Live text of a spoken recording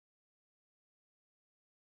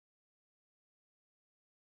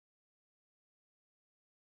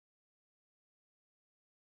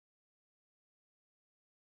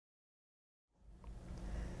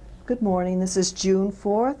Good morning. This is June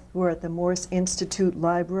 4th. We're at the Morse Institute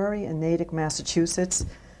Library in Natick, Massachusetts.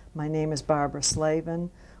 My name is Barbara Slavin.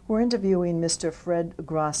 We're interviewing Mr. Fred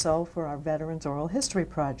Grasso for our Veterans Oral History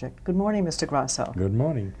Project. Good morning, Mr. Grasso. Good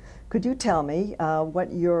morning. Could you tell me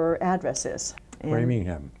what your address is?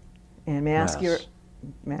 Framingham. And may I ask your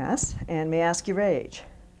Mass? And may I ask your age?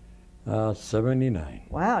 79.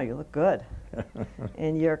 Wow, you look good.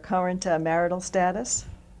 And your current marital status?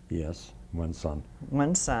 Yes, one son.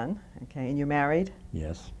 One son. Okay. And you're married?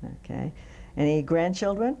 Yes. Okay. Any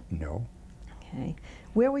grandchildren? No. Okay.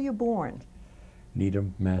 Where were you born?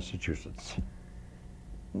 Needham, Massachusetts.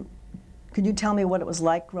 Could you tell me what it was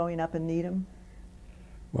like growing up in Needham?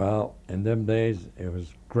 Well, in them days, it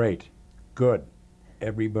was great, good.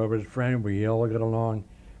 Everybody was friendly, we all got along,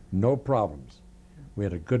 no problems. We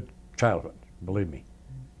had a good childhood, believe me.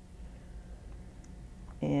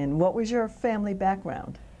 And what was your family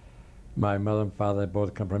background? My mother and father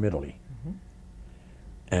both come from Italy.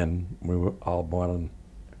 And we were all born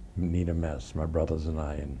in Needham, Mass, my brothers and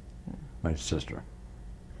I and my sister.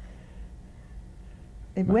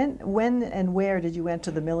 And when and where did you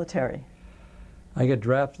enter the military? I got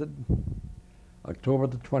drafted October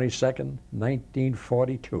the 22nd,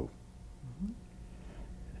 1942.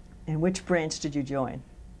 And which branch did you join?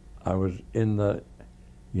 I was in the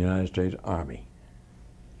United States Army.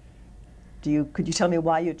 Could you tell me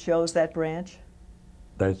why you chose that branch?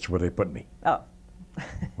 That's where they put me. Oh.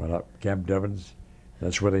 Well, Camp Devens,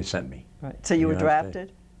 that's where they sent me. Right. So you were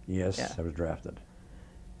drafted? Yes, Yeah. I was drafted.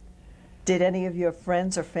 Did any of your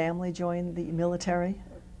friends or family join the military?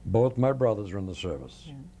 Both my brothers were in the service.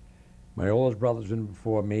 Yeah. My oldest brother was in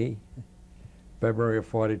before me, February of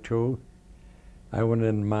 42. I went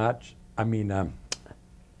in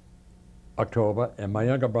October, and my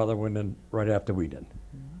younger brother went in right after we did.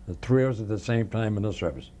 The three of us at the same time in the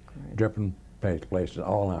service. Great. Different places,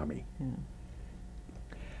 all Army. Yeah.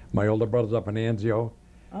 My older brother's up in Anzio.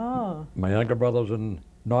 Oh. My younger brother's in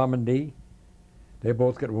Normandy. They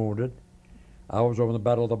both get wounded. I was over in the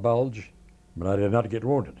Battle of the Bulge, but I did not get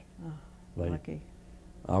wounded. Oh, lucky.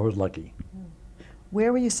 I was lucky.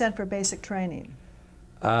 Where were you sent for basic training?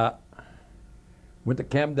 Went to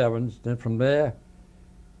Camp Devens, then from there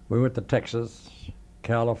we went to Texas,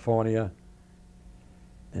 California,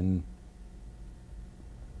 and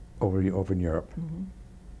over in Europe.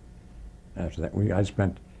 After that, I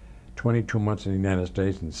spent 22 months in the United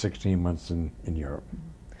States and 16 months in Europe.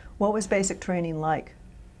 What was basic training like?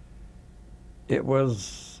 It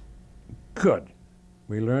was good.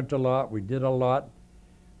 We learned a lot, we did a lot,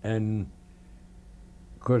 and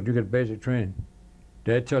of course you get basic training.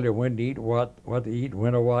 They tell you when to eat, what to eat,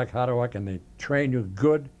 when to walk, how to walk, and they train you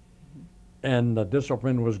good, and the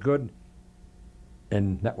discipline was good,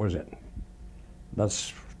 and that was it.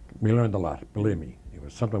 We learned a lot, believe me. It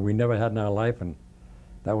was something we never had in our life, and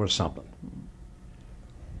that was something.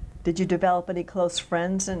 Did you develop any close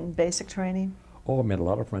friends in basic training? Oh, I made a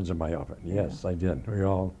lot of friends in my outfit. Yes, I did. We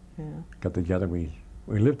all got together. We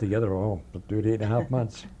lived together for 38.5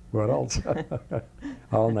 months. What else?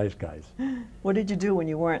 All nice guys. What did you do when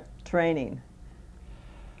you weren't training?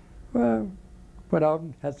 Well, went out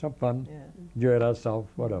and had some fun, enjoyed ourselves,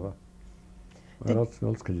 whatever. What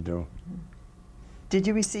else could you do? Did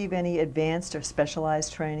you receive any advanced or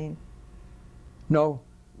specialized training? No,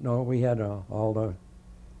 we had all the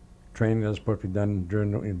training that's supposed to be done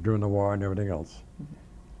during the war and everything else.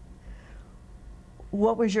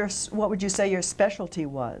 What would you say your specialty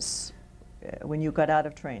was when you got out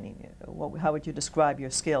of training? How would you describe your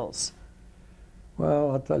skills? Well,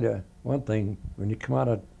 I'll tell you one thing. When you come out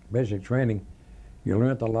of basic training, you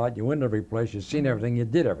learned a lot. You went every place. You seen everything. You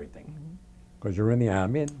did everything because you're in the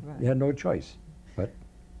Army and you had no choice but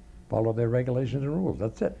follow their regulations and rules.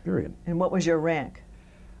 That's it. Period. And what was your rank?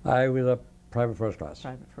 I was a private first class.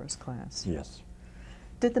 Private first class. Yes.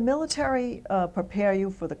 Did the military prepare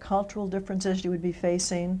you for the cultural differences you would be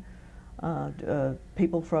facing?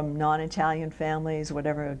 People from non-Italian families,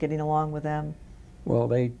 whatever, getting along with them? Well,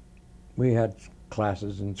 we had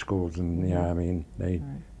classes in schools in the Army, and they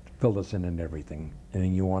filled us in and everything.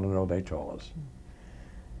 Anything you want to know, they told us.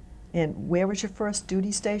 And where was your first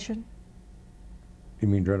duty station? You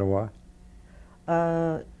mean during the war?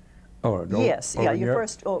 Yes, your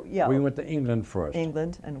first, We went to England first.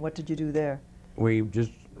 England, and what did you do there? We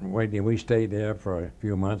stayed there for a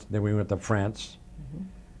few months, then we went to France,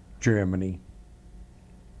 Germany,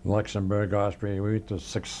 Luxembourg, Austria. We went to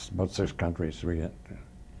about six countries.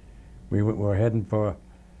 We were heading for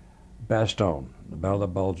Bastogne, the Battle of the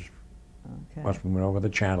Bulge. Okay. Once we went over the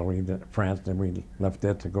Channel, we did France, then we left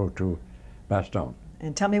there to go to Bastogne.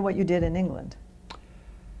 And tell me what you did in England.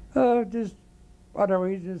 Just whatever,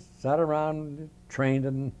 we just sat around, trained,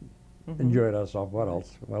 and enjoyed ourselves. What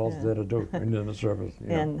else? What else is there to do in the service? You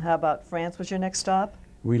know? And how about France was your next stop?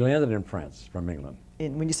 We landed in France from England.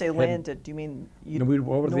 And when you say landed, do you mean you, No, we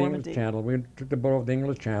were over the English Normandy? Channel. We took the boat over the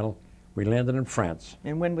English Channel. We landed in France.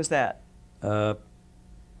 And when was that?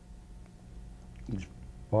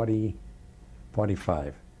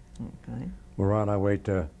 45. Okay. We're on our way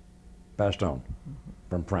to Bastogne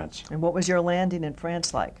from France. And what was your landing in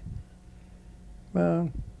France like? Well,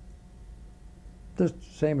 the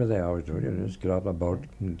same as they always do. You just get off the boat,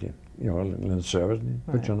 and get, you know, in the service, and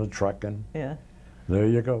put you on the truck, and Yeah. there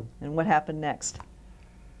you go. And what happened next?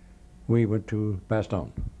 We went to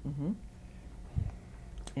Bastogne.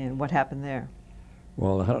 And what happened there?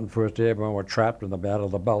 Well, the 101st Airborne were trapped in the Battle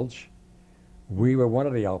of the Bulge. We were one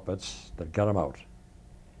of the outfits that got them out.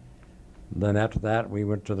 Then after that, we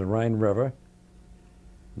went to the Rhine River.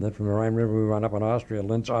 And then from the Rhine River, we wound up in Austria,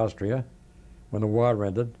 Linz, Austria. When the war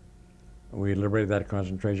ended, we liberated that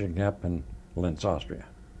concentration camp in Linz, Austria.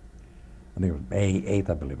 I think it was May 8th,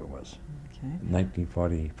 I believe it was, Okay.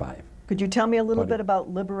 1945. Could you tell me a little 40. bit about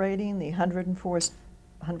liberating the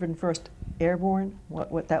 101st Airborne?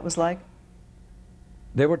 What that was like?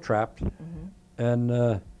 They were trapped, and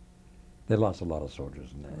they lost a lot of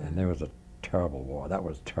soldiers in there. And there was a terrible war. That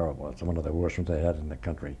was terrible. It's one of the worst ones they had in the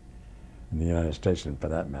country, in the United States, and for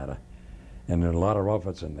that matter. And there were a lot of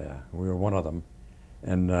outfits in there. We were one of them,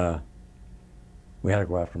 and we had to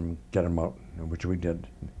go after them, get them out, which we did.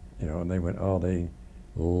 You know, and they went,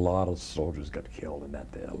 a lot of soldiers got killed in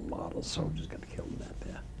that there. A lot of soldiers got killed in that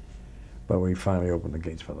there. But we finally opened the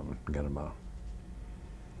gates for them and got them out.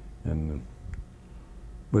 And it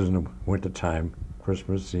was in the winter time,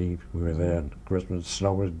 Christmas Eve. We were there, and Christmas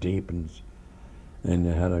snow was deep, and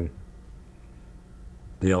you had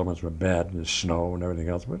the elements were bad, and the snow and everything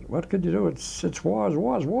else. But what could you do? It's war, it's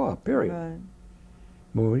war, it's war, period. Right.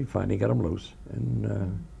 Well, we finally got them loose, and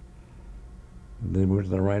then we moved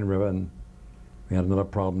to the Rhine River, and we had another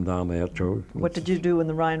problem down there too. What did you do in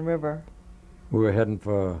the Rhine River? We were heading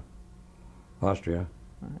for Austria.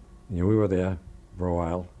 Right. You know, we were there for a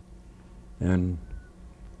while, and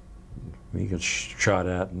we got shot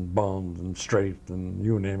at and bombed and strafed and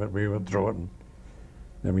you name it, we went through it. And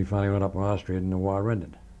then we finally went up in Austria, and the war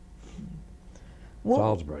ended.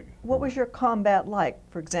 Salzburg. What was your combat like?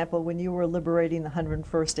 For example, when you were liberating the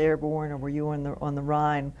 101st Airborne, or were you on the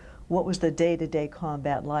Rhine? What was the day-to-day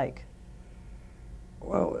combat like?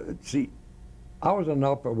 Well, see, I was an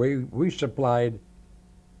outfit. We supplied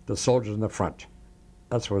the soldiers in the front.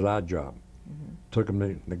 That was our job. Took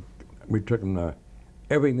them we took them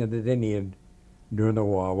everything that they needed during the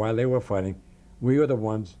war while they were fighting. We were the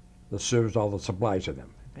ones that served all the supplies to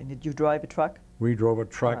them. And did you drive a truck? We drove a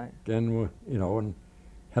truck, Right. and you know, and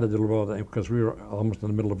had to deliver all that because we were almost in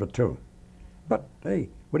the middle of it too. But hey,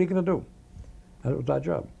 what are you going to do? That was our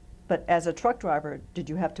job. But as a truck driver, did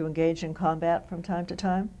you have to engage in combat from time to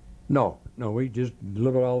time? No, we just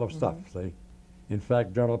delivered all the stuff. See, in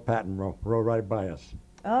fact, General Patton rode right by us.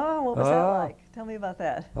 Oh, what was that like? Tell me about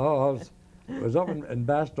that. Oh, I was up in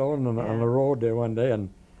Bastogne on the road there one day, and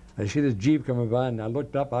I see this Jeep coming by, and I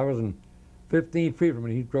looked up. I was in 15 feet from him,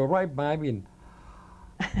 and he drove right by me, and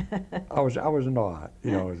I was in awe.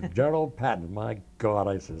 You know, it was General Patton. My God,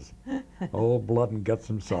 I says, old blood and guts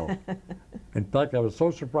himself. In fact, I was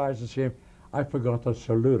so surprised to see him, I forgot to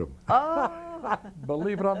salute him. Oh!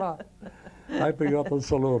 Believe it or not, I forgot to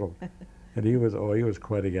salute him. And he was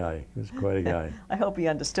quite a guy. He was quite a guy. I hope he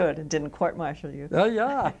understood and didn't court-martial you.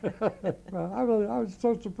 Yeah. Well, I was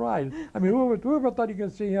so surprised. I mean, whoever thought you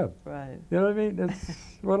could see him? Right. You know what I mean? It's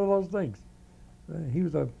one of those things. He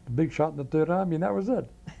was a big shot in the Third Army, and that was it.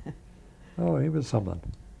 Oh, he was something.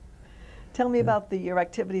 Tell me about your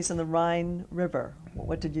activities in the Rhine River.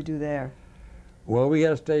 What did you do there? Well, we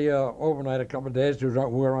had to stay overnight a couple of days. We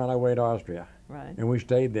were on our way to Austria. Right. And we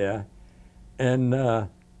stayed there. And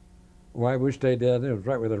while we stayed there, it was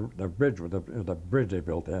right where the bridge, the bridge they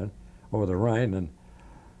built there over the Rhine, and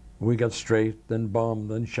we got strafed and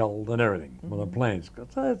bombed and shelled and everything with the planes.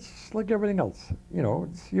 It's like everything else. You know,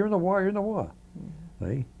 you're in the war, you're in the war.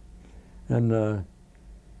 See? And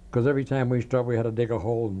because every time we stopped, we had to dig a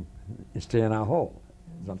hole and stay in our hole.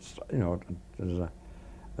 You know, there's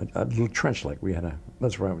a little trench like we had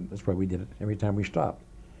that's why we did it every time we stopped.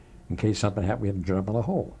 In case something happened, we had to jump in the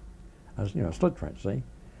hole. As you know, a slit trench, see?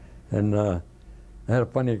 And I had a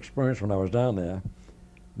funny experience when I was down there.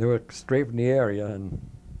 They were strafing the area, and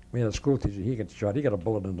we had a school teacher. He got shot. He got a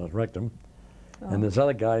bullet in his rectum. Oh. And this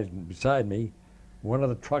other guy beside me, one of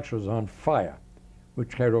the trucks was on fire,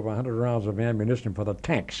 which carried over 100 rounds of ammunition for the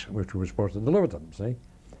tanks, which we were supposed to deliver to them, see?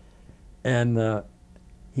 And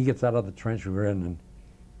he gets out of the trench we were in and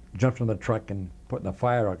jumps in the truck and putting the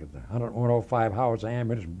fire out. 105 hours of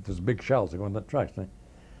ammunition, there's big shells that go in the trucks.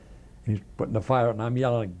 He's putting the fire out, and I'm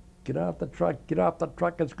yelling, "Get off the truck, get off the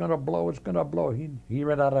truck, it's going to blow, it's going to blow." He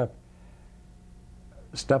ran out of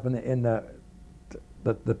stuff in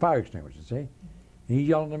the fire extinguisher, see? He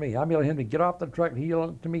yelling at me. I'm yelling at him to get off the truck, and he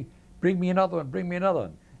yelling to me, "Bring me another one, bring me another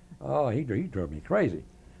one." Oh, he drove me crazy.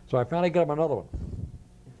 So I finally got him another one.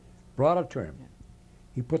 Brought it to him.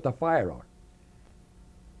 He put the fire out.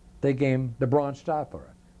 They gave him the Bronze Star for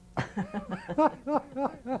it.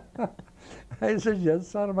 I said, "You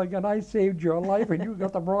son of a gun, I saved your life and you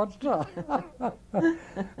got the Bronze Star."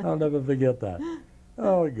 I'll never forget that.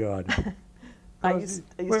 Oh, God. Are you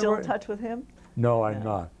still in touch with him? No, I'm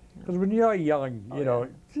not. Because when you're young, you know,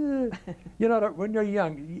 when you're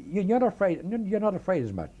young, you're not afraid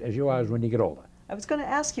as much as you are when you get older. I was going to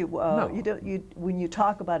ask you, No. when you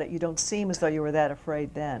talk about it, you don't seem as though you were that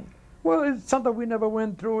afraid then. Well, it's something we never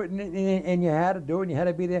went through, and you had to do it, and you had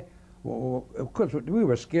to be there. Well, of course, we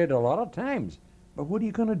were scared a lot of times, but what are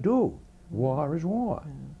you going to do? War is war.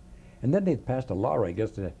 Yeah. And then they passed a law, I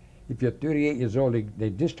guess, that if you're 38 years old, they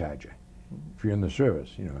discharge you if you're in the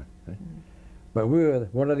service, you know. But we were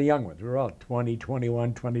one of the young ones. We were all 20,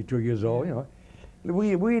 21, 22 years old, you know.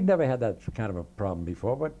 We had never had that kind of a problem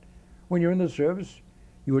before, but when you're in the service,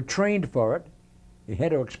 you were trained for it, you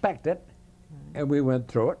had to expect it, and we went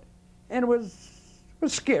through it. And it was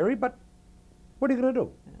scary, but what are you going to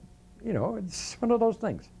do? Yeah. You know, it's one of those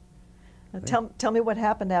things. Now, tell me what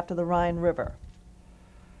happened after the Rhine River.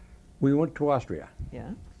 We went to Austria. Yeah.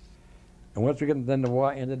 And once then the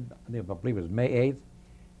war ended, I believe it was May 8th,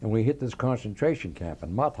 and we hit this concentration camp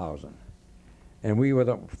in Mauthausen. And we were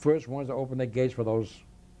the first ones to open the gates for those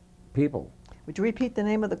people. Would you repeat the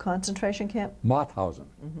name of the concentration camp? Mauthausen.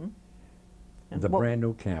 Mm-hmm. The brand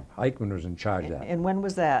new camp. Eichmann was in charge of that. And when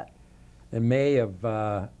was that? In May of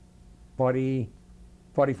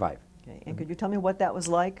 45. Okay. And could you tell me what that was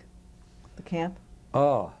like, the camp?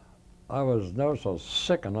 Oh, I was never so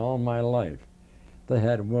sick in all my life. They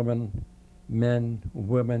had men,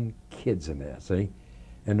 women, kids in there, see?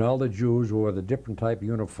 And all the Jews wore the different type of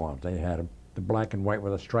uniforms. They had them, the black and white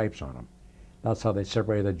with the stripes on them. That's how they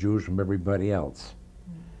separated the Jews from everybody else.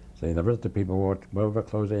 See, the rest of the people wore whatever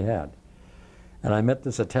clothes they had. And I met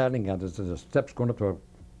this Italian guy. There's the steps going up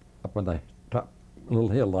on the top little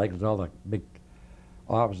hill, like as all the big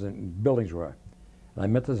offices and buildings were. And I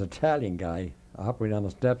met this Italian guy hopping down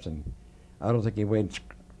the steps, and I don't think he weighed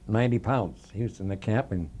 90 pounds. He was in the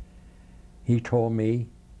camp, and he told me,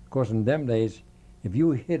 of course, in them days, if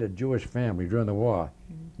you hit a Jewish family during the war,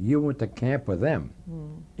 you went to camp with them.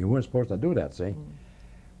 You weren't supposed to do that, see?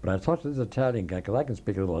 But I talked to this Italian guy, because I can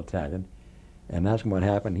speak a little Italian, and asked him what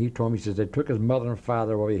happened. He told me, he says, they took his mother and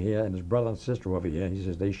father over here and his brother and sister over here. He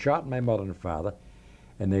says, they shot my mother and father,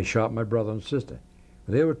 and they shot my brother and sister.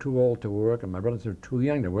 But they were too old to work, and my brother and sister were too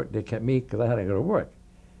young to work. They kept me because I had to go to work.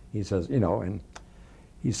 He says, you know, and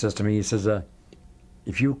he says to me, he says,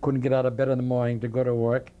 if you couldn't get out of bed in the morning to go to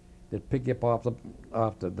work, they'd pick you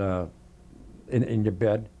up in your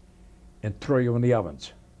bed and throw you in the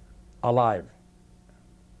ovens, alive.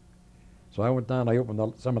 So I went down, I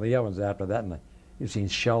opened some of the ovens after that, and you've seen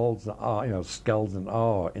shells, skulls and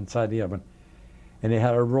inside the oven. And they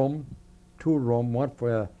had a room, one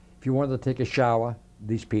for if you wanted to take a shower,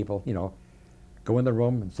 these people, you know, go in the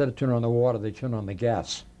room, instead of turning on the water, they turn on the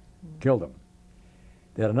gas, killed them.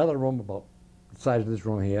 They had another room about the size of this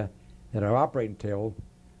room here, had an operating table,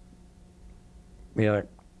 we had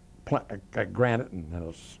a granite and had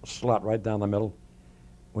a slot right down the middle.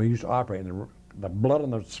 We used to operate, and the blood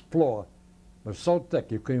on the floor was so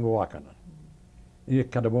thick you couldn't even walk on it. You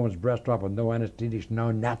cut a woman's breast off with no anesthesia,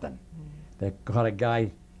 no nothing. They caught a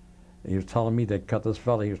guy, he was telling me they cut this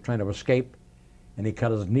fella, he was trying to escape, and he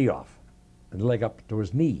cut his knee off, the leg up to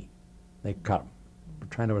his knee. They cut him,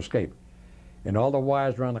 trying to escape. And all the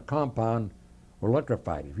wires around the compound were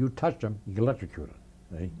electrified. If you touched them, you could electrocute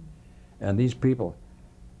them. See? And these people,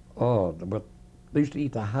 but they used to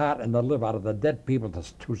eat the heart and the liver out of the dead people to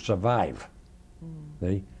survive.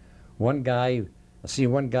 See? One guy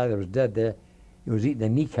that was dead there, he was eating the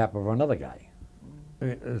kneecap of another guy.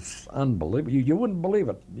 It's unbelievable. You wouldn't believe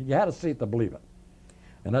it. You had to see it to believe it.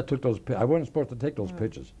 And I took those. I wasn't supposed to take those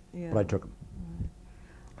pictures, but I took them.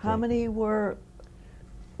 How many were,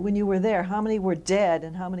 when you were there, how many were dead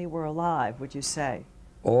and how many were alive, would you say?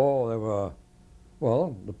 Oh, there were,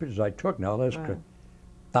 well, the pictures I took now, there's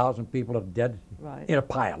 1,000 people are dead in a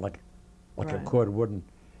pile, like a cord wooden,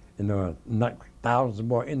 and there were thousands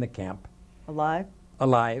more in the camp. Alive?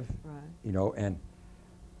 Alive. Right. You know, and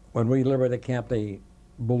when we liberated the camp, they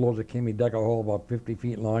bulldozer came, he dug a hole about 50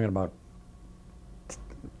 feet long and about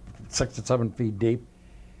 6 or 7 feet deep.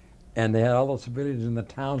 And they had all the civilians in the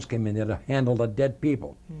towns came in there to handle the dead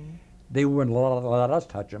people. They wouldn't let us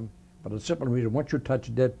touch them, but the simple reason, once you touch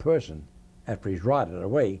a dead person, after he's rotted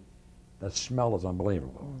away, the smell is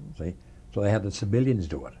unbelievable, see? So they had the civilians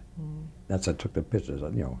do it. That's I took the pictures,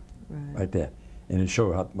 you know, right there. And it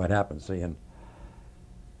showed what happened, see? And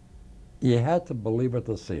you had to believe it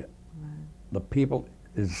to see it. The people,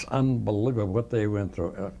 it's unbelievable what they went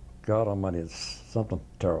through. God Almighty, it's something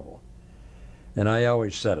terrible. And I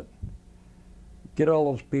always said it. Get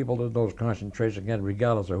all those people to those concentration camps,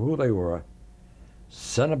 regardless of who they were,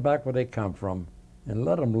 send them back where they come from, and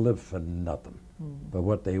let them live for nothing, for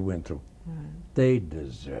what they went through. They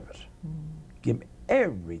deserve it. Give them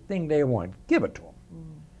everything they want. Give it to them.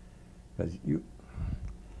 Because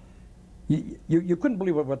you couldn't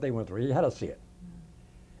believe what they went through. You had to see it.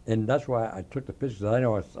 And that's why I took the pictures. I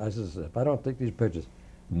know, I said, if I don't take these pictures,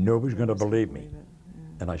 nobody's going to believe me.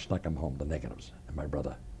 And I snuck them home, the negatives, and my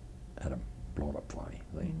brother had them blown up for me.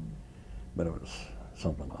 See? But it was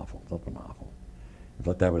something awful, something awful. It's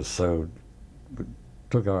like that was so,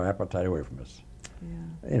 took our appetite away from us.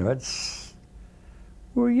 You know,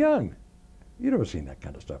 we were young. You'd never seen that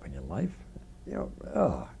kind of stuff in your life. You know,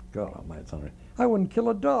 oh, God Almighty, it's unreal. I wouldn't kill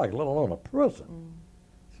a dog, let alone a person.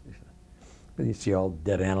 But you see all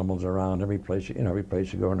dead animals around every place, you know, every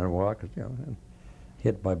place you go in and walk, you know, and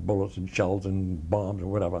hit by bullets and shells and bombs or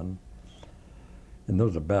whatever. And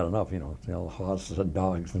those are bad enough, you know, you know, horses and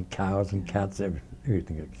dogs and cows and cats,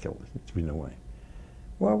 everything got killed. It's been away.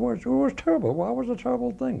 Well, it was terrible. War was a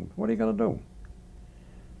terrible thing. What are you going to do?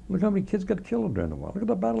 Look how many kids got killed during the war. Look at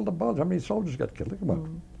the Battle of the Bulge, how many soldiers got killed. Look about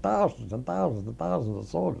thousands and thousands and thousands of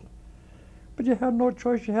soldiers. But you had no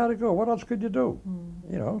choice, you had to go. What else could you do?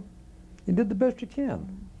 You know, you did the best you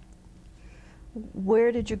can.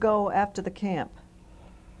 Where did you go after the camp?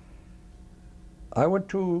 I went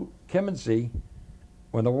to Chemensee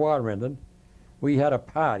when the war ended. We had a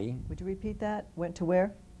party. Would you repeat that? Went to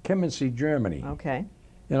where? Chemensee, Germany. Okay.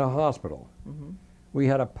 In a hospital. We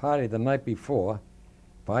had a party the night before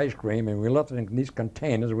for ice cream, and we left it in these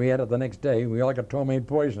containers. We had it the next day. We all got ptomaine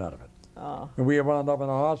poison out of it. And we wound up in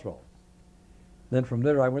a hospital. Then from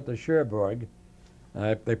there I went to Cherbourg.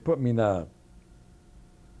 They put me in the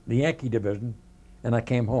Yankee division, and I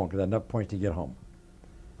came home because I had enough points to get home.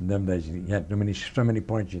 In them days, you had so many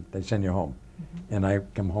points, they send you home. And I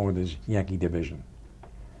come home with this Yankee division.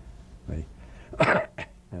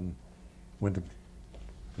 And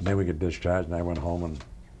then we got discharged, and I went home, and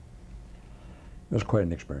it was quite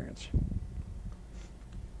an experience.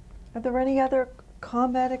 Are there any other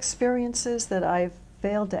combat experiences that I've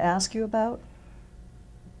failed to ask you about?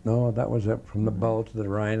 No, that was it. From the Bulge to the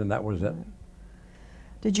Rhine, and that was it.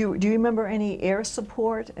 Do you remember any air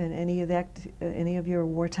support in any of your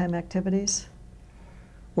wartime activities?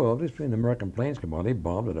 Well, just when the American planes come on, they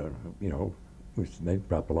bombed it. You know, they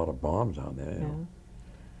dropped a lot of bombs on there. You know.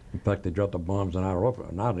 In fact, they dropped the bombs in our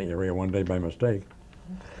area one day by mistake.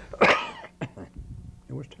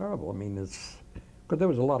 It was terrible. I mean, because there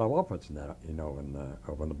was a lot of outfits in that, you know,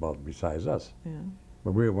 over in the Bulge besides us.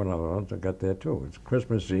 But we were one of the ones that got there too. It's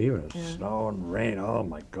Christmas Eve, and it's snow and rain. Oh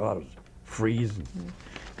my God, it was freezing.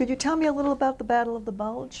 Could you tell me a little about the Battle of the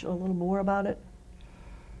Bulge, or a little more about it?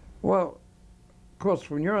 Well, of course,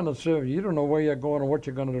 when you're on the service, you don't know where you're going or what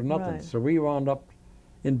you're going to do, nothing. Right. So we wound up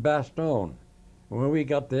in Bastogne. When we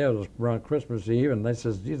got there, it was around Christmas Eve, and they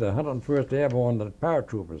says, geez, the 101st Airborne, the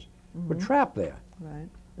paratroopers, were trapped there. Right.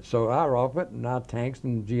 So our outfit and our tanks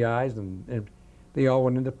and GIs, and they all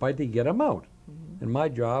went in to fight to get them out. And my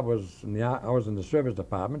job was, I was in the service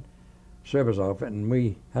department, service outfit, and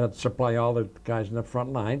we had to supply all the guys in the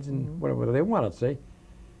front lines and whatever they wanted, see.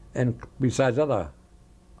 And besides other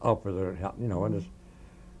outfits that helped, you know, and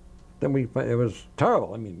then it was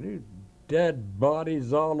terrible. I mean, dead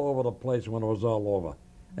bodies all over the place when it was all over.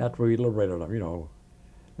 After we liberated them, you know.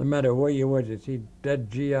 No matter where you went, you see dead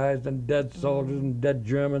GIs and dead soldiers and dead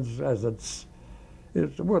Germans.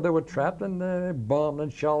 Well, they were trapped and bombed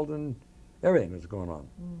and shelled and everything was going on.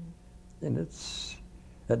 And it's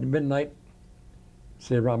at midnight,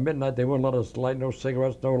 say around midnight, they wouldn't let us light no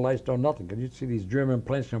cigarettes, no lights, no nothing. Because you'd see these German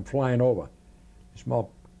planes come flying over,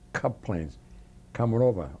 small Cub planes coming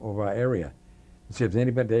over our area. And see if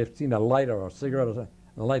they've seen a light or a cigarette or something,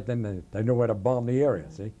 a light, then they know where to bomb the area,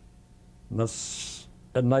 see? And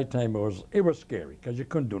at nighttime, it was scary because you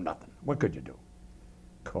couldn't do nothing. What could you do?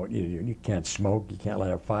 You can't smoke, you can't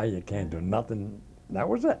light a fire, you can't do nothing. That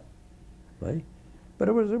was it. See? But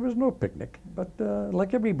it was no picnic. But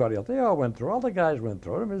like everybody else, they all went through. All the guys went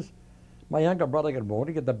through it. My younger brother got wounded.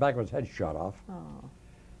 He got the back of his head shot off.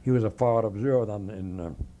 he was a forward observer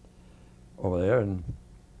over there, and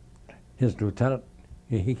his lieutenant,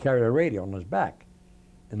 he carried a radio on his back,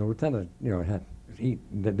 and the lieutenant,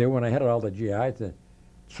 they went ahead of all the GIs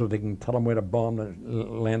so they can tell them where to bomb,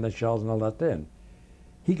 land the shells and all that there. And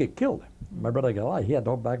he got killed. My brother got alive. He had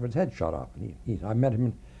the whole back of his head shot off. I met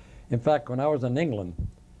him. In fact, when I was in England,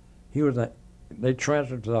 they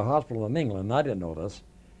transferred to the hospital in England, and I didn't know this.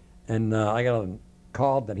 And I got a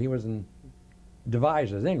call that he was in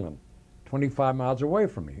Devizes, England, 25 miles away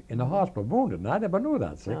from me, in the hospital, wounded. And I never knew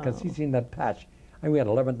that, because he seen that patch. We had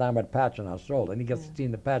 11 diamond patch on our shoulder, and he gets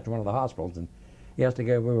seen the patch in one of the hospitals, and he asked the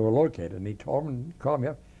guy where we were located, and he told him, and he called me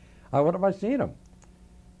up. I went up, I seen him.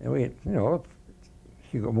 And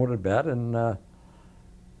he got wounded bad, and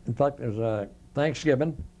in fact, it was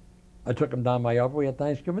Thanksgiving. I took him down my upper. We had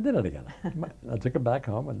Thanksgiving dinner together. I took him back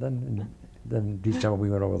home, and then in December we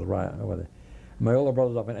went over the my older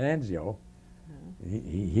brother's up in Anzio.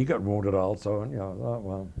 He got wounded also, and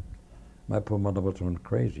well, my poor mother was going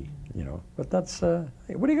crazy, But that's what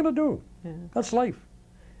are you going to do? Yeah. That's life.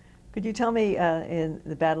 Could you tell me in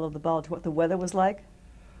the Battle of the Bulge what the weather was like?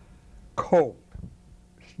 Cold,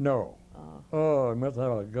 snow. I must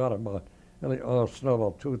have got about snow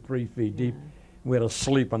about 2-3 feet deep. We had to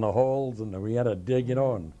sleep in the holes, and we had to dig,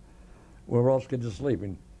 and where else could you sleep?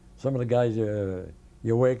 And some of the guys,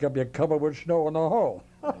 you wake up, you're covered with snow in the hole.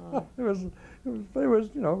 It was,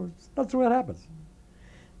 that's the way it happens.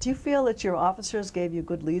 Do you feel that your officers gave you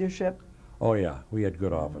good leadership? Oh yeah, we had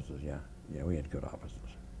good officers. Yeah, we had good officers.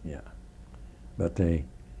 Yeah, but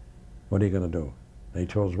what are you going to do? They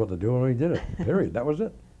told us what to do, and we did it. Period. That was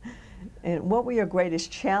it. And what were your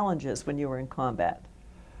greatest challenges when you were in combat?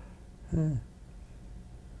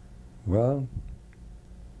 Well,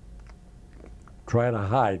 try to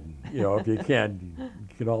hide, if you can.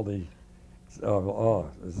 Get all the,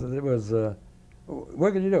 it was,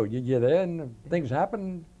 what could you do? You're there and things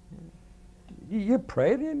happen. You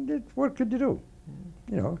prayed, and what could you do?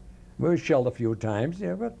 We were shelled a few times,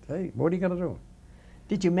 but hey, what are you going to do?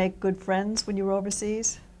 Did you make good friends when you were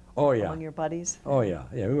overseas? Oh, yeah. Among your buddies? Oh, yeah.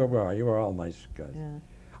 Yeah, you were all nice guys. Yeah.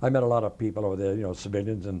 I met a lot of people over there,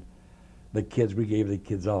 civilians, and the kids, we gave the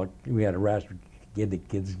kids we had a rash, we gave the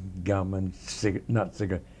kids gum and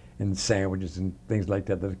and sandwiches and things like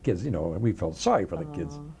that. The kids, we felt sorry for the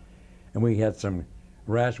kids. And we had some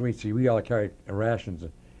rations. We all carried rations.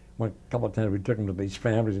 A couple of times we took them to these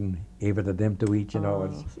families and gave it to them to eat,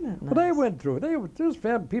 Nice? But they went through,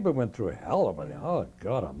 people went through hell over there. Oh,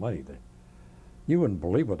 God almighty. You wouldn't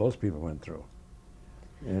believe what those people went through.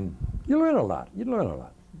 And you learn a lot.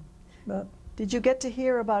 But, did you get to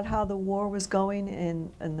hear about how the war was going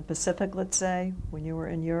in the Pacific, let's say, when you were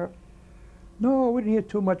in Europe? No, we didn't hear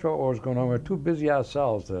too much about what was going on. We were too busy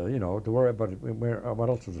ourselves to worry about what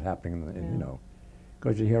else was happening,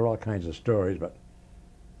 because you hear all kinds of stories. But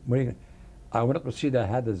I went up to see they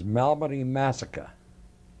had this Malmedy massacre.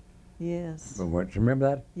 Yes. Do you remember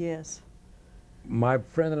that? Yes. My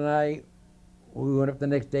friend and I, we went up the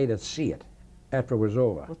next day to see it after it was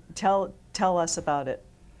over. Well, tell us about it.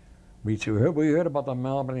 We heard about the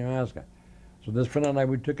Malmedy massacre. So this friend and I,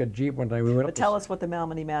 we took a Jeep one day. We went but tell us what the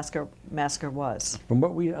Malmedy massacre was. From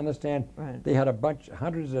what we understand, they had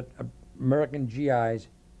hundreds of American GIs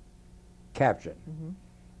captured.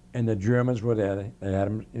 And the Germans were there. They had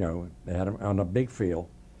them, they had them on a big field.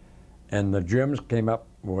 And the Germans came up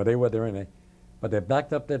where they were there, but they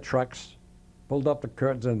backed up their trucks, pulled up the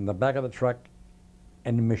curtains in the back of the truck,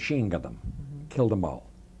 and the machine gun them, killed them all.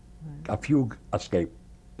 A few escaped.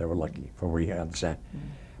 They were lucky, from what we understand.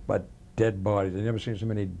 But dead bodies. I've never seen so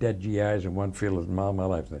many dead GIs in one field as in all my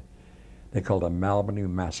life. They called it a Malmedy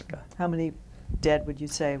massacre. How many dead would you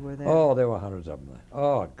say were there? Oh, there were hundreds of them.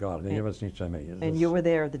 Oh, God, I've never seen so many. And you were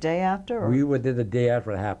there the day after? Or? We were there the day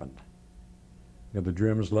after it happened. The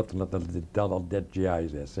Germans left and left the dead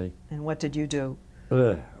GIs there, see? And what did you do?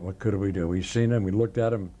 What could we do? We seen them, we looked at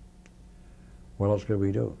them. What else could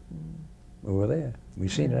we do? We were there. We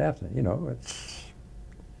seen it after,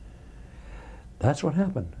 that's what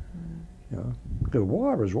happened. The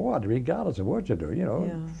war is war, regardless of what you do,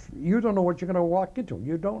 You don't know what you're going to walk into.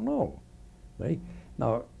 You don't know. See?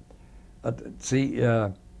 Now,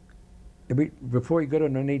 before you go to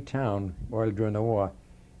any town while during the war,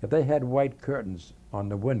 if they had white curtains on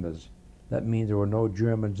the windows, that means there were no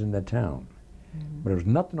Germans in the town. But there was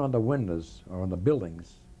nothing on the windows or on the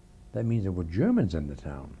buildings. That means there were Germans in the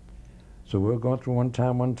town. So we were going through one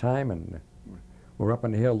time, and we're up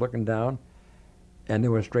on the hill looking down, and they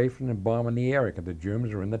were strafing and bombing the area because the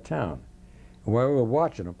Germans were in the town. And while we were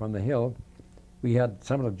watching them from the hill, we had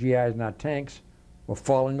some of the GIs in our tanks were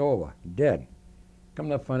falling over, dead. Come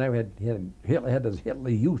to find out, Hitler had those Hitler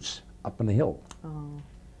Youths up on the hill. Oh.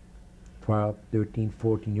 12, 13,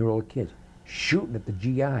 14-year-old kids shooting at the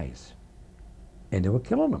GIs. And they were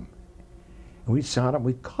killing them. And we saw them,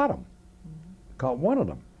 we caught them. Caught one of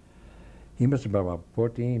them. He must have been about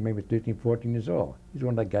 14, maybe 13, 14 years old. He's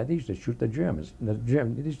one of the guys, they used to shoot the Germans.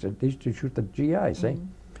 They used to shoot the GIs, see?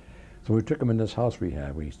 So we took him in this house we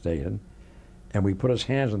stayed in, and we put his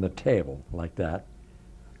hands on the table like that.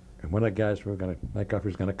 And one of the guys were going to make off, he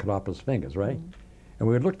was going to cut off his fingers, right? And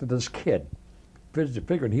we looked at this kid,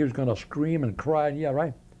 figuring he was going to scream and cry, and yeah,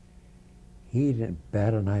 right? He didn't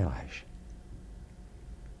bat an eyelash.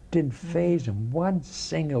 Didn't faze him one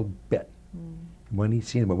single bit when he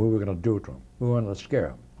seen what we were going to do to him. We wanted to scare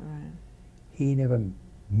him. Right. He never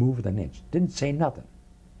moved an inch. Didn't say nothing.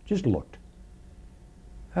 Just looked.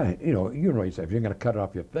 You know yourself, if you're going to cut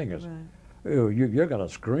off your fingers, right. You're going to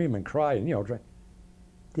scream and cry and,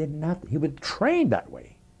 did nothing. He was trained that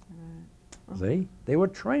way. Right. See? They were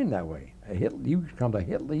trained that way. You come to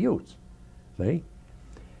Hitler Youths. See?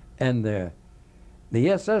 And the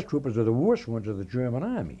SS troopers are the worst ones of the German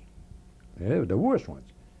army. They're the worst ones.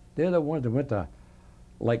 They're the ones that went to,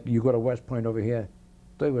 like you go to West Point over here,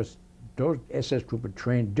 those SS troopers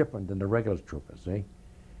trained different than the regular troopers, see?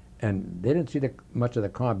 And they didn't see much of the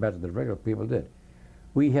combat that the regular people did.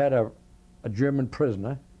 We had a German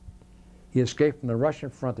prisoner. He escaped from the Russian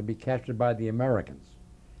front to be captured by the Americans,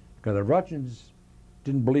 because the Russians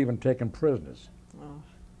didn't believe in taking prisoners.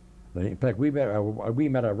 Oh. In fact, we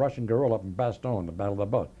met a Russian girl up in Bastogne, the Battle of the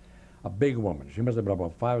Bulge, a big woman. She must have been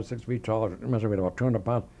about 5 or 6 feet tall. She must have been about 200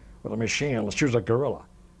 pounds with a machine. She was a gorilla.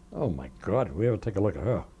 Oh my God, if we ever take a look at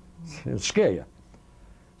her, it'll scare you.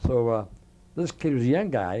 So this kid was a young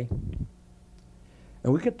guy,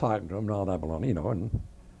 and we kept talking to him and all that baloney,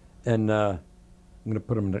 and I'm going to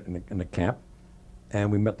put him in the camp,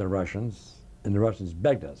 and we met the Russians, and the Russians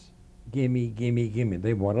begged us, gimme, gimme, gimme.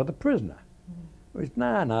 They wanted the prisoner. We said,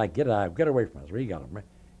 nah, get out, get away from us. We got him, right?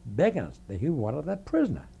 Begging us that he wanted that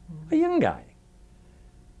prisoner, a young guy.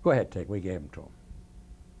 Go ahead, we gave him to him.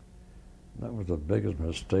 That was the biggest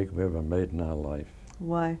mistake we ever made in our life.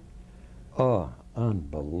 Why? Oh,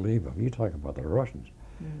 unbelievable. You talk about the Russians.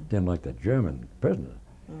 Didn't like the German prisoners.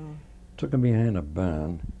 Took him behind a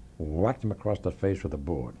barn, whacked him across the face with a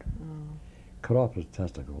board, cut off his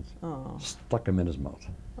testicles, stuck him in his mouth,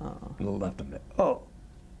 and left him there. Oh!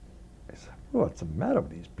 I said, what's the matter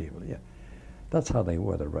with these people? Yeah, that's how they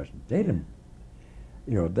were, the Russians. They didn't,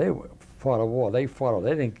 they fought a war. They fought.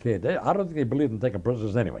 They didn't care. I don't think they believed in taking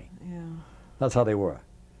prisoners anyway. Yeah. That's how they were.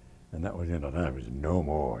 And that was the end of that. He said, no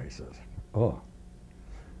more. He says, oh,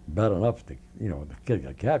 bad enough to, the kid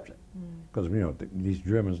got captured. Because, these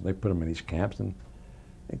Germans, they put them in these camps and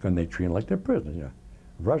they treat them like they're prisoners.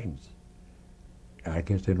 Russians, I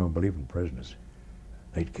guess they don't believe in prisoners.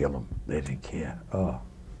 They'd kill them. They didn't care. Oh,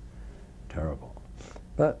 terrible.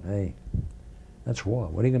 But, hey, that's war.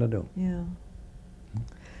 What are you going to do? Yeah.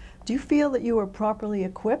 Do you feel that you were properly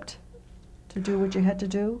equipped to do what you had to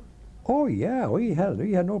do? Oh, yeah. We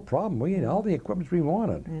had no problem. We had all the equipment we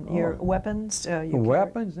wanted. And your weapons?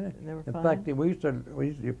 Weapons? They were fine? In fact, we used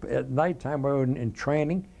to, at nighttime, we were in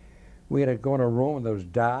training. We had to go in a room that was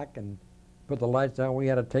dark and put the lights on. We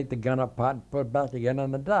had to take the gun apart and put it back again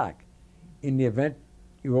in the dark. In the event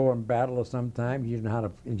you were in battle or sometime, you didn't know how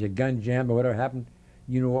to, if your gun jammed or whatever happened,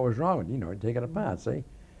 you knew what was wrong with it, you'd take it apart, see?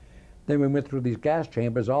 Then we went through these gas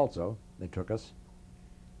chambers also. They took us.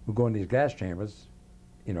 We'd go in these gas chambers,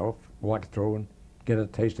 walk through and get a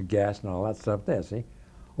taste of gas and all that stuff there, see?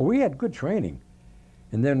 Well, we had good training.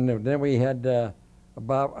 And then we had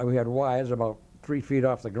we had wires about 3 feet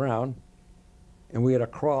off the ground, and we had to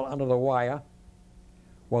crawl under the wire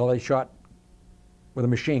while they shot with a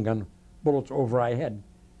machine gun bullets over our head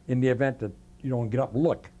in the event that you don't get up and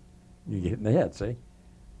look. You get hit in the head, see?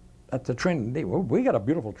 That's the training. We got a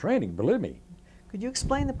beautiful training, believe me. Could you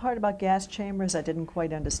explain the part about gas chambers? I didn't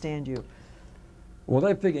quite understand you. Well,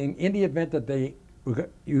 they figured in the event that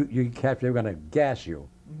you capture, they were going to gas you.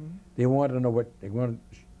 They wanted to know they wanted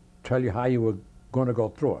to tell you how you were going to go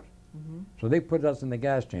through it. So they put us in the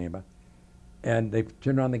gas chamber, and they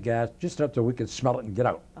turned on the gas just enough so we could smell it and get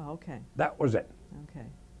out. Oh, okay. That was it. Okay.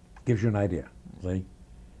 Gives you an idea. See,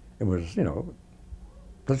 it was that's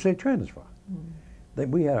what they trained us for.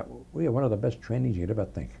 We had one of the best trainings you'd ever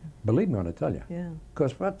think. Believe me when I tell you. Yeah.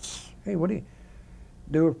 Because they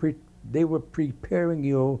were preparing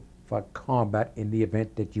you for combat in the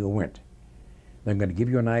event that you went. They're going to give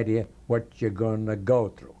you an idea what you're going to go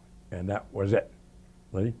through, and that was it.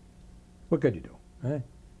 See? What could you do?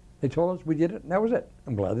 They told us, we did it, and that was it.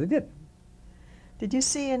 I'm glad they did. Did you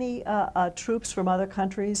see any troops from other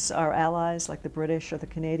countries, our allies, like the British or the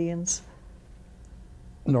Canadians?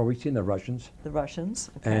 No, we've seen the Russians. The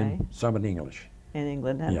Russians, okay. And some in English. In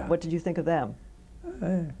England. And Yeah. what did you think of them?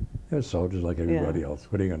 They're soldiers like everybody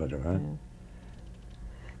else. What are you going to do, huh? Yeah.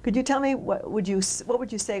 Could you tell me what would you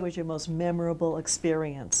say was your most memorable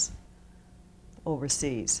experience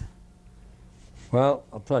overseas? Well,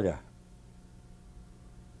 I'll tell you.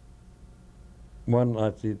 One,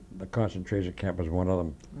 I see the concentration camp was one of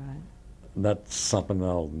them. Right. That's something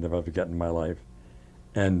I'll never forget in my life.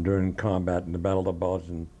 And during combat and the Battle of the Bulge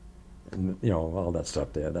and you know, all that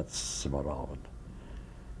stuff there, that's about all of it.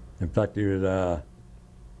 In fact, there was,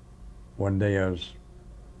 one day I was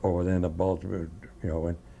over there in the Bulge, you know,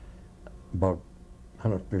 when about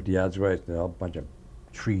 150 yards away, there were a bunch of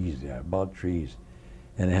trees there, about trees.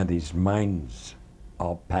 And they had these mines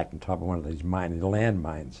all packed on top of one of these mines, these land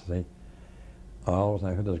mines, see? All of a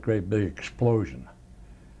sudden I heard this great big explosion.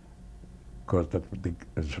 Of course, it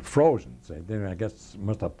was frozen. See? Then I guess it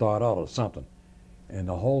must have thawed out or something. And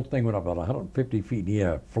the whole thing went up about 150 feet in the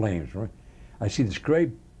air, flames, right? I see this great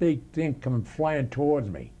big thing coming flying towards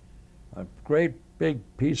me. A great big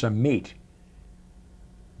piece of meat.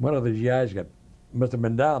 One of the GIs must have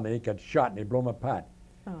been down there, he got shot and he blew him apart.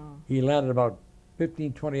 Oh. He landed about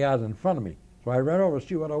 15, 20 yards in front of me. So I ran over to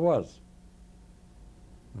see what it was.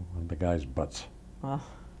 One of the guy's butts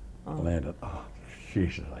landed. Oh,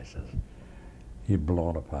 Jesus, I says. He'd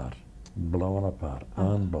blown apart. Blown apart.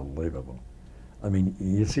 Unbelievable. I mean,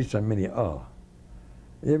 you see so many,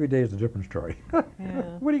 every day is a different story. Yeah.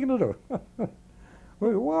 What are you going to do?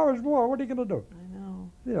 War is war. What are you going to do? I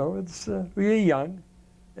know. You know, it's, we're young.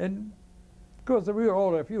 And, of course, if we were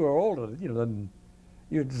older, you know, then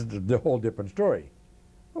it's the whole different story.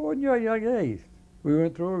 But when you're young, hey, we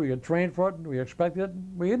went through it, we got trained for it, we expected it,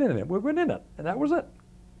 we went in it. We went in it, and that was it.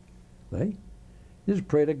 See? You just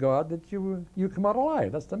pray to God that you come out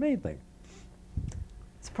alive. That's the main thing.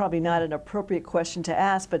 It's probably not an appropriate question to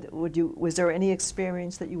ask, but was there any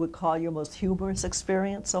experience that you would call your most humorous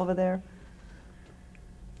experience over there?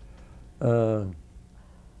 You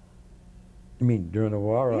mean during the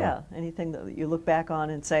war? Yeah, anything that you look back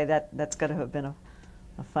on and say that's got to have been a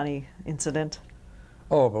funny incident?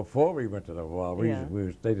 Oh, before we went to the war, we Yeah.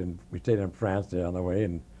 stayed in France there on the way,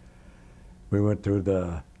 and we went through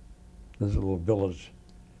this little village,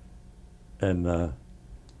 and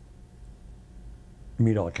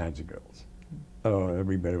meet all kinds of girls. Oh,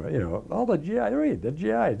 everybody, you know, all the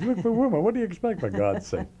GIs. Look for women. What do you expect, for God's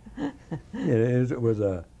sake? It was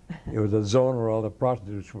a zone where all the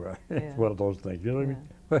prostitutes were. It's Yeah. one of those things. You know what I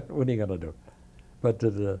mean? What are you gonna do? But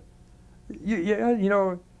you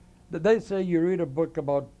know, they say you read a book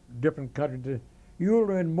about different countries, you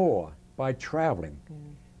learn more by traveling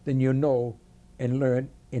than you know and learn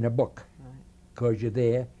in a book. Because you're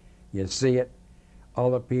there, you see it, all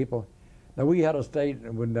the people. Now we had to stay,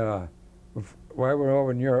 while we were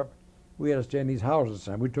over in Europe, we had to stay in these houses,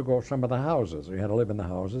 and we took over some of the houses. We had to live in the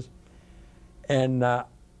houses. And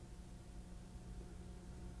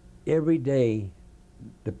every day,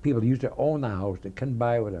 the people who used to own the house, they come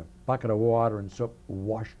by with a bucket of water and soap,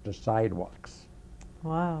 wash the sidewalks.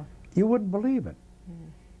 Wow. You wouldn't believe it.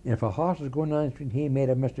 And if a horse was going down the street, he made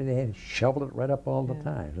a mistake, they had to shovel it right up all the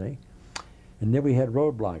time, see? And then we had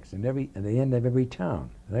roadblocks at the end of every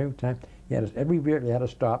town. And every time, every vehicle you had to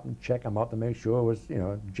stop and check them out to make sure it was, you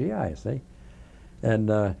know, GI, see?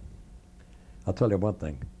 And I'll tell you one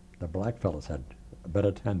thing, the black fellas had a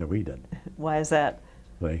better time than we did. Why is that?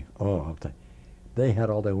 See? Oh, I'll tell you. They had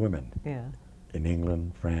all their women Yeah. in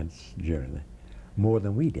England, France, Germany, more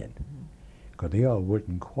than we did. Because they all worked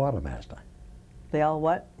in quartermaster. They all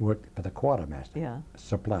what? Worked for the quartermaster. Yeah.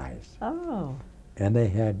 Supplies. Oh. And they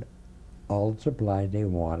had all the supplies they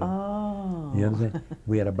wanted. Oh. You understand?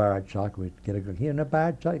 We had a bar of chocolate. We'd get a girl, here in a bar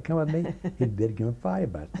of chocolate, come with me. He'd give him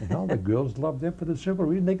 $5. And all the girls loved them for the simple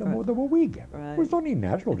reason they got more than what we get. Right. It was only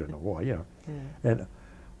natural during the war, you know. Yeah. And,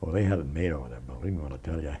 well, they had it made over there, believe me when I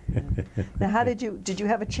tell you. Now, how did you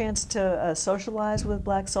have a chance to socialize with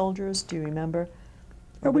black soldiers? Do you remember?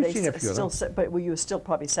 Yeah, Or were we've they seen a few of them. But were you still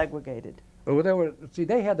probably segregated? Well, see,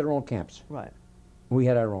 they had their own camps. Right. We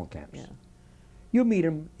had our own camps. Yeah. You meet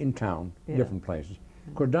them in town, Yeah. different places.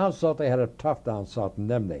 Because down south, they had it tough down south in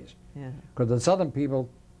them days. Yeah. Because the southern people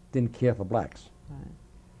didn't care for blacks. Right.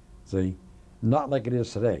 See? Not like it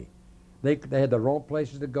is today. They had their own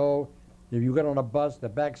places to go. If you got on a bus, the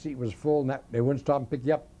back seat was full, and they wouldn't stop and pick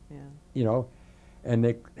you up. Yeah. You know, and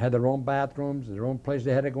they had their own bathrooms, their own place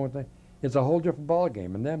they had to go into. It's a whole different ball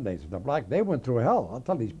game in them days. The black, they went through hell. I'll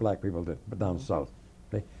tell these black people did, but down south.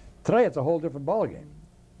 Today it's a whole different ball game.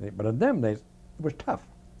 But in them days, it was tough.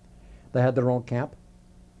 They had their own camp.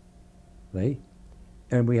 See?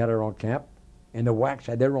 And we had our own camp. And the WACs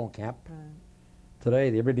had their own camp. Right.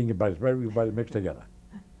 Today, everybody mixed together.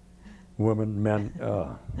 Women, men,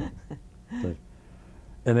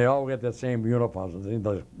 and they all get the same uniforms.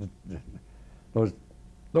 Those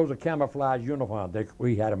are camouflage uniforms.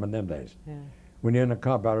 We had them in them days. Yeah. When you're in the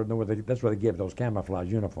combat, that's what they give, those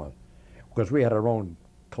camouflage uniforms. Because we had our own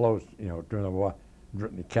clothes, during the war,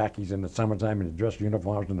 the khakis in the summertime and the dress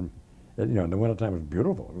uniforms, and in the wintertime it was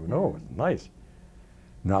beautiful. It was nice.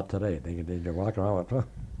 Not today. They walk around with,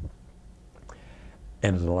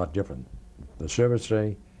 and it's a lot different. The service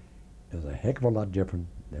today is a heck of a lot different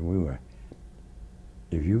than we were.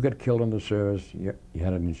 If you got killed in the service, you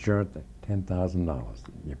had an insurance of $10,000.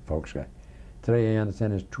 Your folks got. Today, I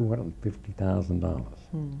understand, is $250,000.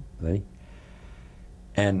 See?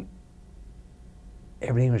 And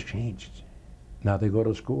everything has changed. Now they go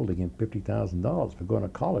to school, they get $50,000 for going to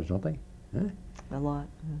college, don't they? Huh? A lot.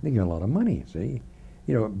 They get a lot of money, see?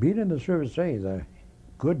 Being in the service today is a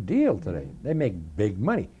good deal today. They make big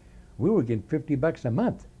money. We were getting $50 a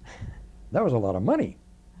month. That was a lot of money.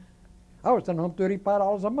 I was sending home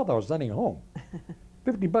 $35 a month. I was sending home.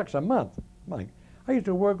 $50 a month. I used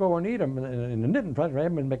to work over in Edom in the knitting factory.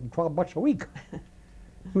 I've been making $12 a week.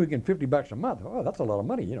 We were getting $50 a month. Oh, that's a lot of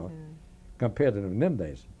money, compared to them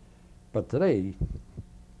days. But today,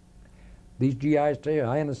 these GIs today,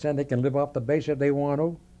 I understand they can live off the base if they want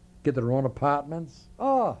to, get their own apartments.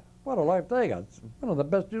 Oh, what a life they got. It's one of the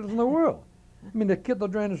best deals in the world. I mean, the kid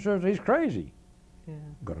that joined the service, he's crazy. Yeah.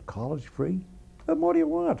 Go to college free? What more do you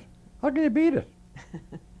want? How can you beat it?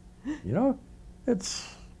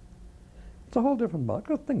 It's a whole different ball.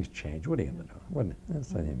 Because things change. What are you going to do?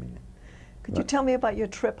 That's what I mean. Could you tell me about your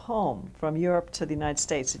trip home from Europe to the United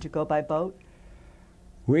States? Did you go by boat?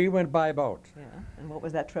 We went by boat. Yeah. And what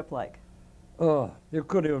was that trip like? Oh, you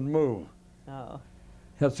couldn't even move. Oh.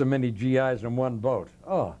 Had so many GIs in one boat.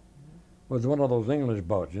 Oh, it was one of those English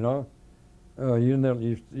boats, Oh, you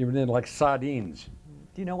were in like sardines.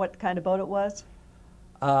 Do you know what kind of boat it was?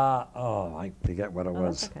 I forget what it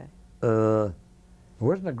was. That's okay. It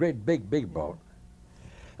wasn't a great big boat.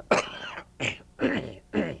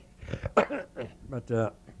 But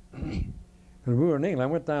when we were in England, I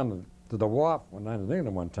went down to the wharf when I was in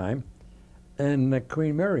England one time, and the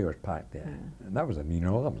Queen Mary was parked there. And that was an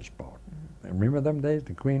enormous boat. Remember them days,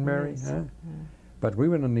 the Queen Mary? Yes. Huh? But we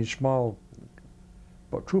went in these small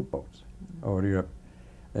troop boats over to Europe,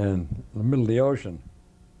 and in the middle of the ocean.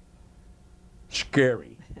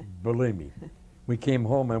 Scary, believe me. We came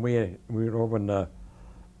home and we were over in I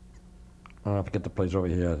forget the place over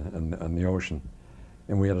here on the ocean,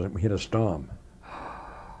 and we hit a storm.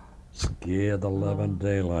 Scared the 11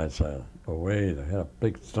 daylights away. They had a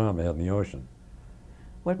big storm they had in the ocean.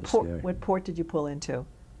 What port did you pull into?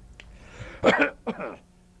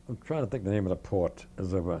 I'm trying to think the name of the port.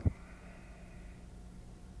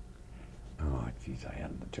 Oh, jeez, I had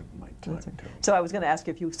it at the tip of my tongue, too. So I was going to ask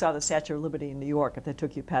if you saw the Statue of Liberty in New York, if they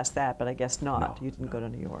took you past that, but I guess not. No, You didn't go to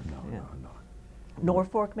New York. No.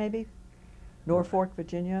 Norfolk, maybe? Norfolk,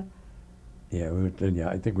 Virginia? Yeah,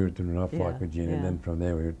 I think we were to Norfolk, Virginia, and then from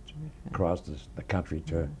there we would cross the country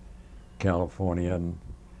to California, and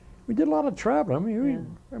we did a lot of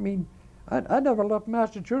traveling. I never left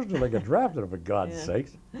Massachusetts until I got drafted, for God's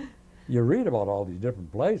sakes. You read about all these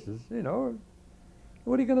different places,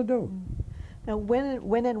 What are you going to do? Now,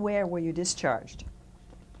 when and where were you discharged?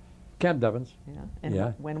 Camp Devens. Yeah.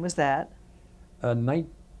 And when was that?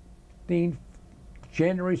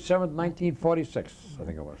 January 7th, 1946, I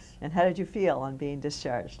think it was. And how did you feel on being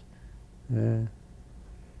discharged? Yeah.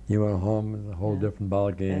 You went home, it's a whole different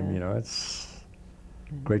ball game, It's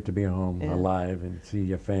great to be home, alive, and see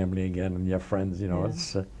your family again and your friends,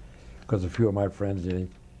 It's because a few of my friends,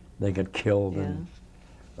 they got killed, and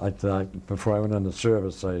before I went into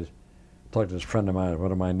service, I talked to this friend of mine,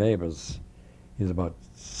 one of my neighbors. He's about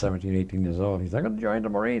 17, 18 years old. He's like, I'm going to join the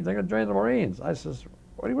Marines. I says,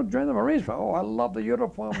 what are you going to join the Marines for? Oh, I love the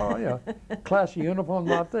uniform, classy uniform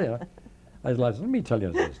out there. I was like, let me tell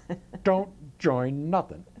you this. Don't join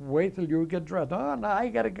nothing. Wait till you get dressed. Oh, no, I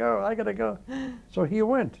got to go. So he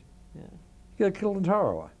went. Yeah. He got killed in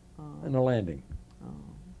Tarawa in the landing. Oh.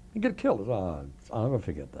 He got killed. I'll never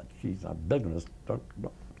forget that. Jeez, I'm begging us. Of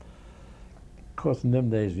course, in them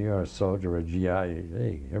days, you're a soldier or a GI,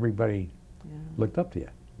 hey, everybody looked up to you.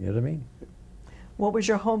 You know what I mean? What was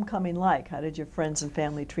your homecoming like? How did your friends and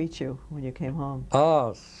family treat you when you came home?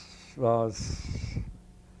 Oh,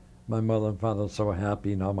 my mother and father were so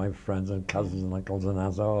happy, and all my friends and cousins and uncles and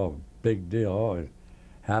aunts, big deal,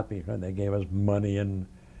 happy. And they gave us money and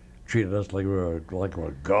treated us like we were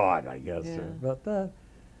God, I guess. Yeah. But of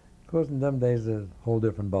course, in them days, a whole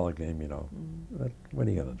different ball game, you know. But what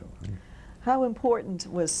are you going to do? How important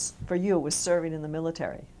was, for you, was serving in the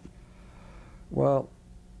military? Well,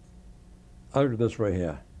 I'll do this right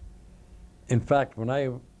here. In fact, when I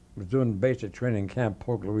was doing basic training in Camp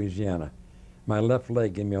Polk, Louisiana, my left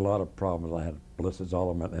leg gave me a lot of problems. I had blisters all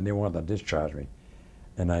over, and they wanted to discharge me.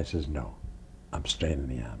 And I says, no, I'm staying in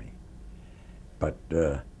the Army. But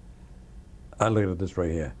I look at this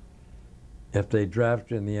right here. If they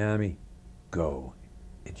draft you in the Army, go.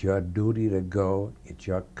 It's your duty to go. It's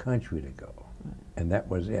your country to go. And that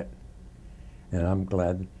was it. And I'm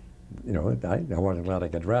glad, you know, I wasn't glad I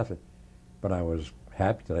got drafted, but I was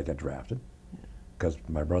happy that I got drafted because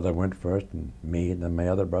my brother went first, and me, and then my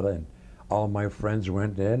other brother, and all my friends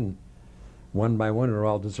went in, and one by one, they're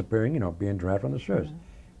all disappearing, you know, being drafted on the service.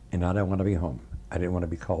 And I didn't want to be home. I didn't want to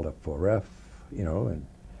be called up for ref, you know,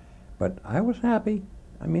 but I was happy.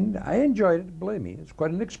 I mean, I enjoyed it, believe me. It's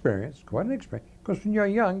quite an experience, because when you're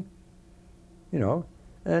young, you know,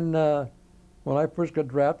 and when I first got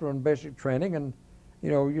drafted on basic training, and,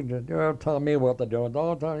 you know, you're telling me what to do, and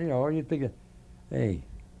all the time, you know, you think, hey,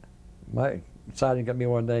 my sergeant got me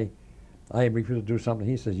one day, I refused to do something,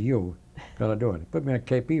 he says, you gotta do it. He put me on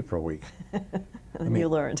KP for a week. I mean, you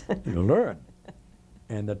learned. You learn.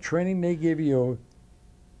 And the training they give you,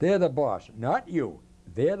 they're the boss, not you.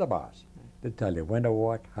 They're the boss. They tell you when to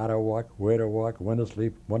walk, how to walk, where to walk, when to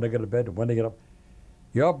sleep, when to go to bed, when to get up.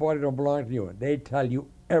 Your body don't belong to you. They tell you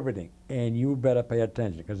everything, and you better pay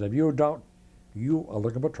attention, because if you don't, you are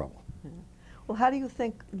looking for trouble. Well, how do you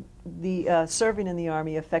think the serving in the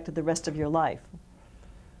Army affected the rest of your life?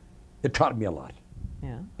 It taught me a lot.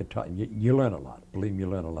 Yeah. It taught you learn a lot. Believe me, you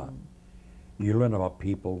learn a lot. You learn about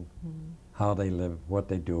people, how they live, what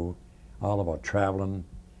they do, all about traveling.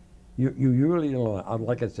 You really learn.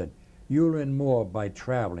 Like I said, you learn more by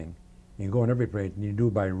traveling and going every place than you do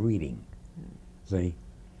by reading. See,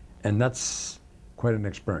 and that's quite an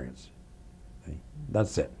experience. See?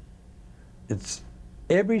 That's it. It's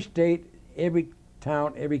every state, every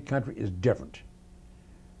town, every country is different.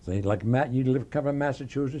 See, like you come from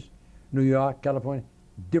Massachusetts, New York, California,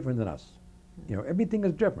 different than us. You know, everything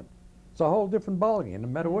is different. It's a whole different ballgame, no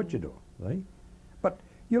matter what you do. See? But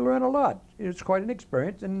you learn a lot. It's quite an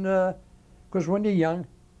experience, and because when you're young,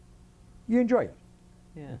 you enjoy it.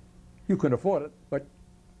 Yeah. You can afford it, but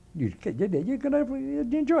you're gonna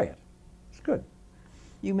enjoy it. It's good.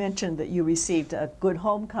 You mentioned that you received a good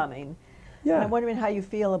homecoming. Yeah. And I'm wondering how you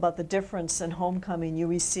feel about the difference in homecoming you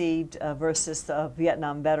received versus the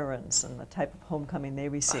Vietnam veterans and the type of homecoming they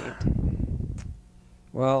received.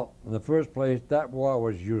 Well, in the first place, that war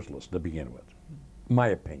was useless to begin with, my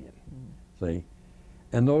opinion. See,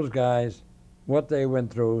 and those guys, what they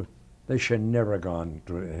went through, they should never have gone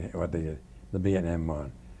through what they did, the Vietnam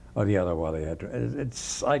War, or the other war they had to.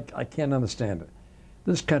 It's I can't understand it.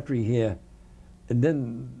 This country here, and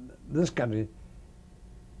then this country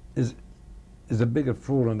is a bigger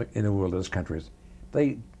fool in the world. This country is.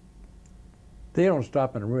 They don't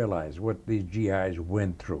stop and realize what these GIs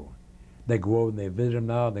went through. They go over and they visit them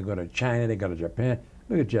now. They go to China. They go to Japan.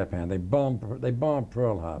 Look at Japan. They bombed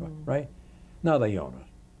Pearl Harbor, right? Now they own it.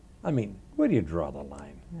 I mean, where do you draw the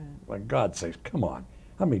line? For God's sakes, come on.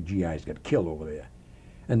 How many GIs get killed over there?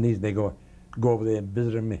 And they go over there and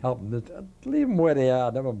visit them and help them. Leave them where they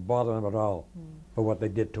are. Never bother them at all for what they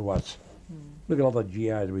did to us. Look at all the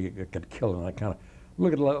GIs we get killed in that kind of.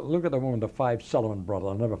 Look at the woman, the 5 Sullivan brothers.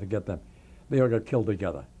 I'll never forget them. They all got killed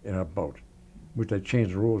together in a boat, which they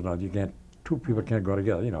changed the rules now. You can't. 2 people can't go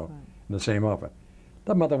together, you know, in the same outfit.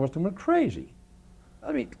 The mother must have went crazy.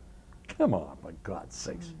 I mean, come on, for God's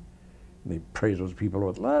sakes. And they praise those people.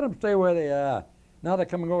 Let them stay where they are. Now they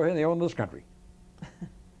come and go here and they own this country.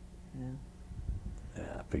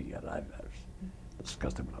 Yeah, forget it. I was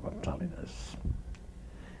disgusted when I'm telling you this.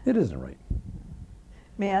 It isn't right.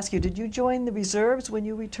 May I ask you, did you join the reserves when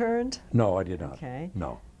you returned? No, I did not. Okay.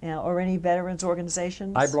 No. Or any veterans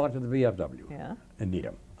organizations? I belonged to the VFW. Yeah. In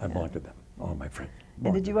Needham. I belonged to them. All my friends.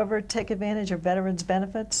 And did you ever take advantage of veterans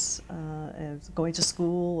benefits, as going to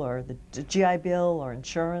school, or the GI Bill, or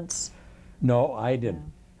insurance? No, I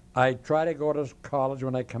didn't. I tried to go to college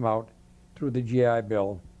when I come out through the GI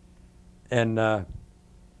Bill, and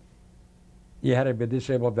you had to be a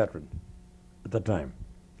disabled veteran at the time.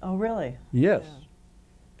 Oh, really? Yes.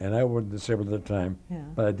 Yeah. And I wasn't disabled at the time,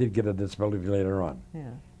 but I did get a disability later on. Yeah.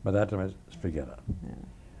 By that time, I forget it. Yeah.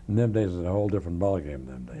 In them days, it was a whole different ballgame.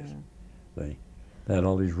 Them days, they had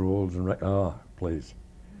all these rules and please.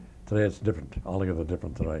 Today it's different, altogether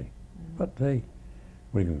different today. But hey,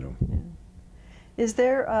 what are you gonna do? Is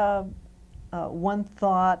there one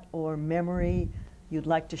thought or memory you'd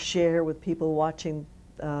like to share with people watching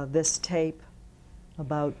this tape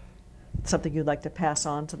about something you'd like to pass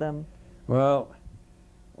on to them? Well,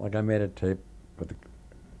 like I made a tape for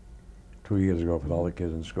 2 years ago for all the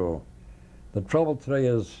kids in school. The trouble today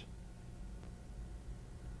is,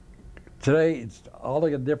 today it's all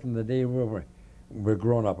different than the day we were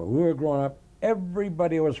growing up. When we were growing up,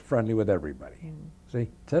 everybody was friendly with everybody. See,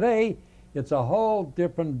 today it's a whole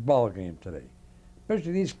different ballgame today.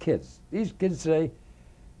 Especially these kids. These kids today,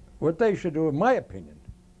 what they should do, in my opinion,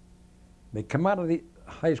 they come out of the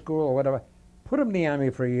high school or whatever, put them in the Army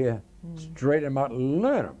for a year, straighten them out, and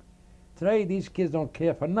learn them. Today, these kids don't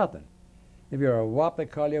care for nothing. If you're a WAP, they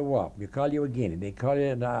call you a WAP. They call you a Guinea. They call you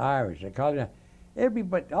an Irish. They call you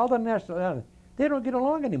everybody. All the national. They don't get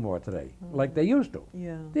along anymore today like they used to.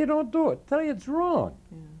 Yeah. They don't do it. Today, it's wrong.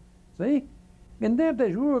 Yeah. See, in them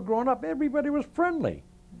days, we were growing up. Everybody was friendly.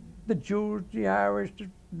 The Jews, the Irish, the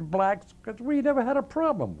blacks. Because we never had a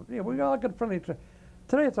problem. Yeah, we all got friendly.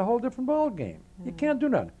 Today, it's a whole different ball game. You can't do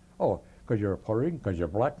nothing. Oh, because you're a Puerto Rican, because you're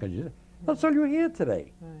black, because you. That's all you hear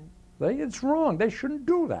today. Right. See, it's wrong. They shouldn't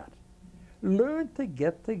do that. Learn to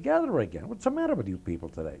get together again. What's the matter with you people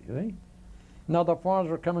today? You see? Now the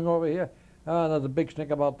foreigners are coming over here. There's a big stink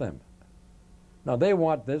about them. Now they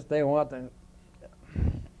want this. They want that.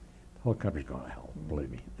 The whole country's going to hell. Believe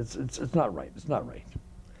me. It's not right. It's not right.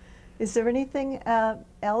 Is there anything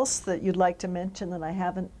else that you'd like to mention that I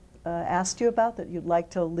haven't asked you about that you'd like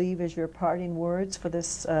to leave as your parting words for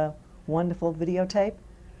this wonderful videotape?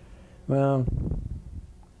 Well,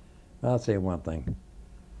 I'll say one thing.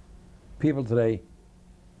 People today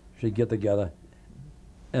should get together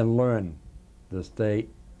and learn to stay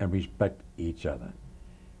and respect each other.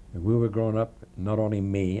 When we were growing up, not only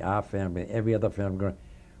me, our family, every other family growing up,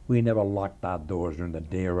 we never locked our doors during the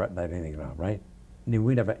day or at night, anything like that, right? And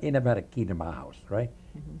we never had a key to my house, right?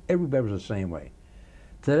 Everybody was the same way.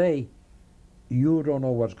 Today, you don't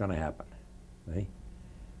know what's going to happen. See?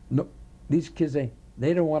 No, these kids,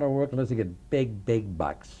 they don't want to work unless they get big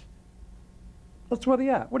bucks. That's what they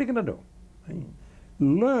are. What are you going to do?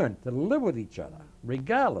 Learn to live with each other,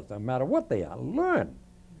 regardless, no matter what they are. Learn.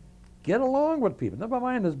 Get along with people. Never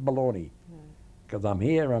mind this baloney. Because I'm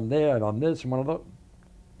here, I'm there, and I'm this, and one of those.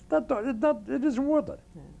 It isn't worth it.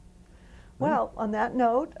 Well, on that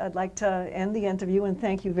note, I'd like to end the interview and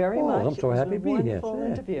thank you very much. I'm so happy to be here. It was a wonderful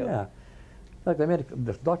interview. Yeah. In fact, I made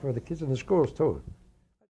a doctor for the kids in the schools, too.